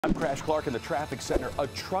I'm Crash Clark in the traffic center. A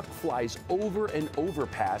truck flies over an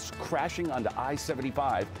overpass, crashing onto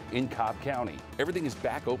I-75 in Cobb County. Everything is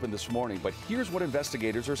back open this morning, but here's what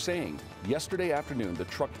investigators are saying. Yesterday afternoon, the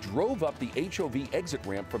truck drove up the HOV exit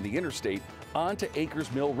ramp from the interstate onto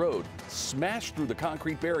Acres Mill Road, smashed through the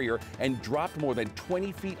concrete barrier, and dropped more than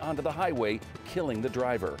 20 feet onto the highway, killing the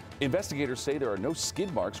driver. Investigators say there are no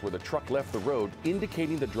skid marks where the truck left the road,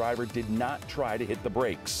 indicating the driver did not try to hit the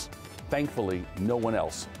brakes. Thankfully, no one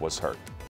else was hurt.